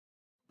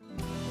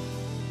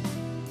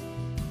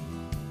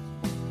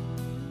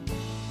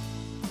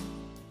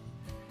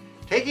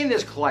Taking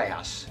this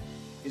class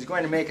is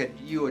going to make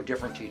you a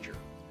different teacher.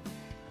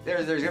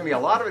 There's going to be a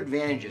lot of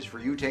advantages for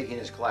you taking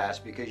this class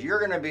because you're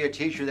going to be a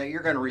teacher that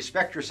you're going to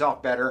respect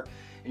yourself better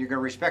and you're going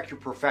to respect your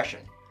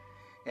profession.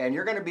 And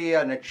you're going to be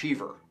an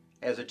achiever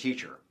as a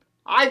teacher.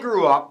 I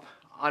grew up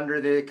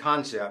under the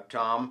concept,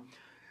 Tom,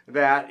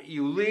 that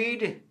you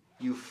lead,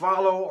 you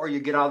follow, or you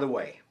get out of the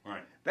way.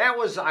 Right.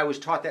 I was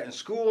taught that in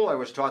school, I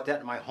was taught that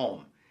in my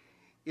home.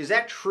 Is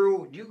that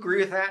true? Do you agree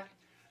with that?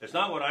 It's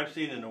not what I've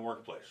seen in the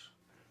workplace.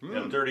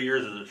 In 30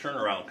 years as a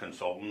turnaround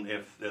consultant,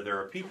 if there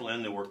are people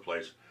in the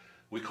workplace,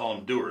 we call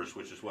them doers,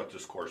 which is what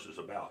this course is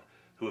about,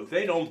 who if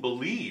they don't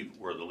believe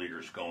where the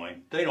leader's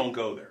going, they don't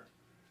go there.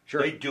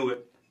 Sure. They do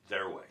it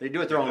their way. They do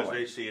it their own way. Because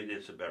they see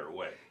it's a better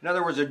way. In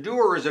other words, a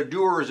doer is a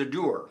doer is a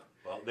doer.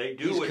 Well, they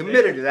do. He's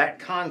committed to that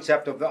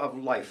concept of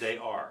life. They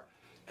are.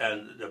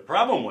 And the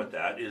problem with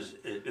that is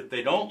if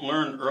they don't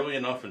learn early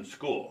enough in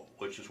school,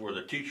 which is where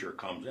the teacher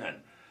comes in,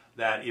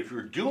 that if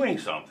you're doing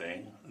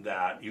something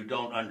that you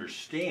don't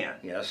understand,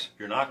 yes,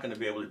 you're not going to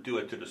be able to do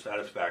it to the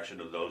satisfaction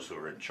of those who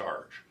are in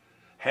charge.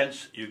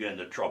 Hence, you get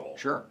into trouble.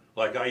 Sure.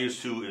 Like I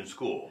used to in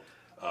school.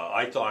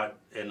 I thought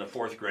in the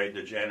 4th grade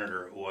the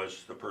janitor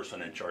was the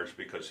person in charge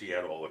because he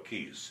had all the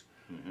keys.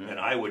 And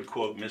I would,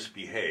 quote,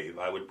 misbehave.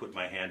 I would put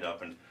my hand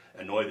up and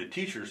annoy the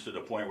teachers to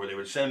the point where they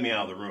would send me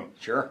out of the room.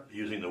 Sure.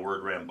 Using the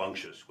word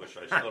rambunctious, which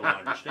I still don't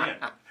understand.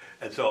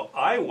 And so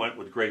I went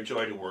with great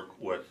joy to work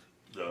with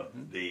the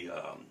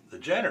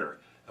janitor.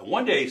 And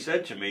one day he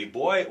said to me,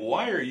 "Boy,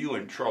 why are you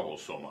in trouble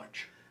so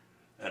much?"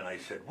 And I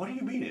said, "What do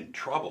you mean in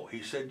trouble?"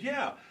 He said,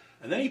 "Yeah."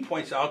 And then he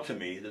points out to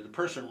me that the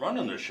person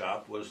running the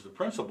shop was the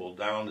principal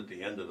down at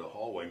the end of the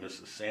hallway,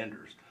 Mrs.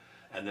 Sanders,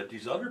 and that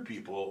these other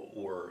people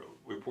were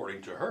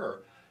reporting to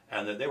her,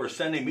 and that they were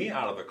sending me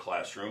out of the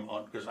classroom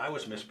because I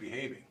was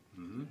misbehaving.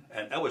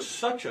 And that was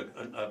such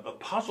a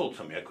puzzle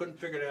to me. I couldn't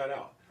figure that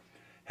out.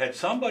 Had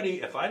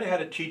somebody, if I'd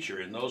had a teacher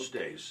in those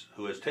days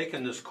who has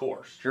taken this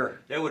course,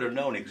 sure, they would have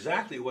known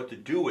exactly what to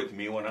do with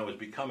me when I was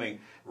becoming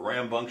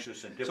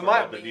rambunctious and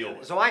difficult to deal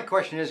with. So my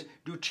question is,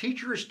 do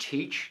teachers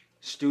teach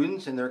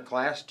students in their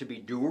class to be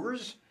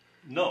doers?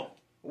 No.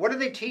 What do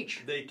they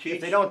teach? They teach,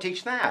 if they don't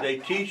teach that? They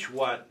teach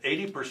what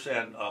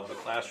 80% of the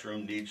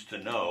classroom needs to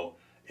know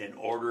in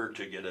order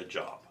to get a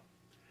job.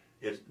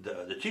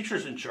 The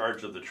teacher's in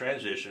charge of the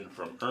transition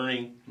from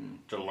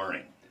earning to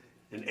learning.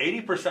 In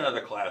 80% of the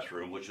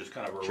classroom, which is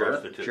kind of a rough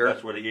statistic,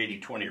 that's where the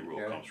 80-20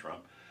 rule comes from,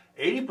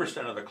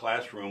 80% of the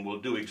classroom will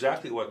do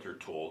exactly what they're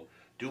told,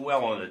 do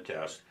well on the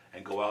test,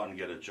 and go out and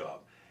get a job.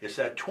 It's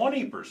that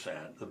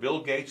 20%, the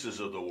Bill Gateses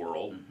of the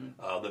world,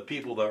 the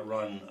people that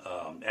run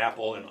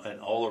Apple and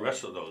all the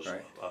rest of those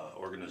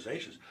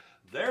organizations,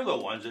 they're the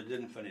ones that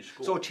didn't finish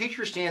school. So a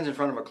teacher stands in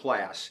front of a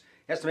class,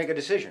 has to make a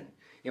decision.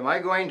 Am I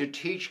going to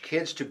teach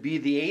kids to be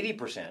the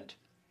 80%,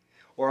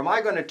 or am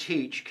I going to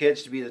teach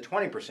kids to be the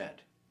 20%?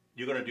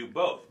 You're going to do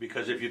both,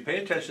 because if you pay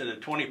attention to the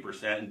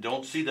 20% and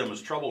don't see them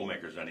as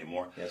troublemakers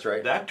anymore, that's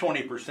right, that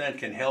 20%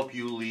 can help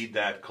you lead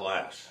that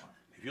class.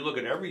 If you look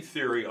at every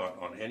theory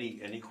on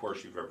any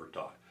course you've ever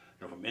taught,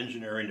 from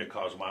engineering to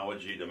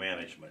cosmology to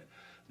management,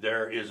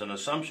 there is an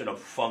assumption of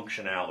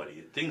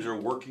functionality. Things are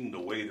working the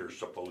way they're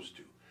supposed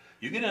to.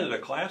 You get into the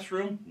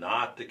classroom,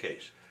 not the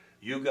case.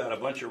 You've got a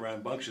bunch of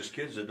rambunctious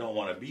kids that don't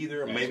want to be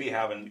there, maybe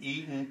haven't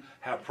eaten,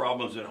 have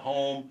problems at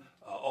home,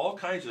 all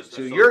kinds of stuff.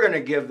 So you're going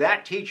to give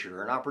that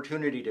teacher an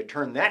opportunity to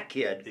turn that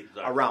kid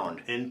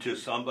around into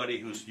somebody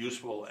who's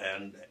useful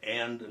and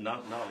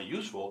not only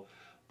useful,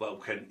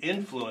 but can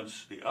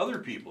influence the other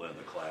people in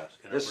the class.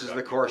 This is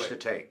the course to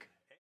take.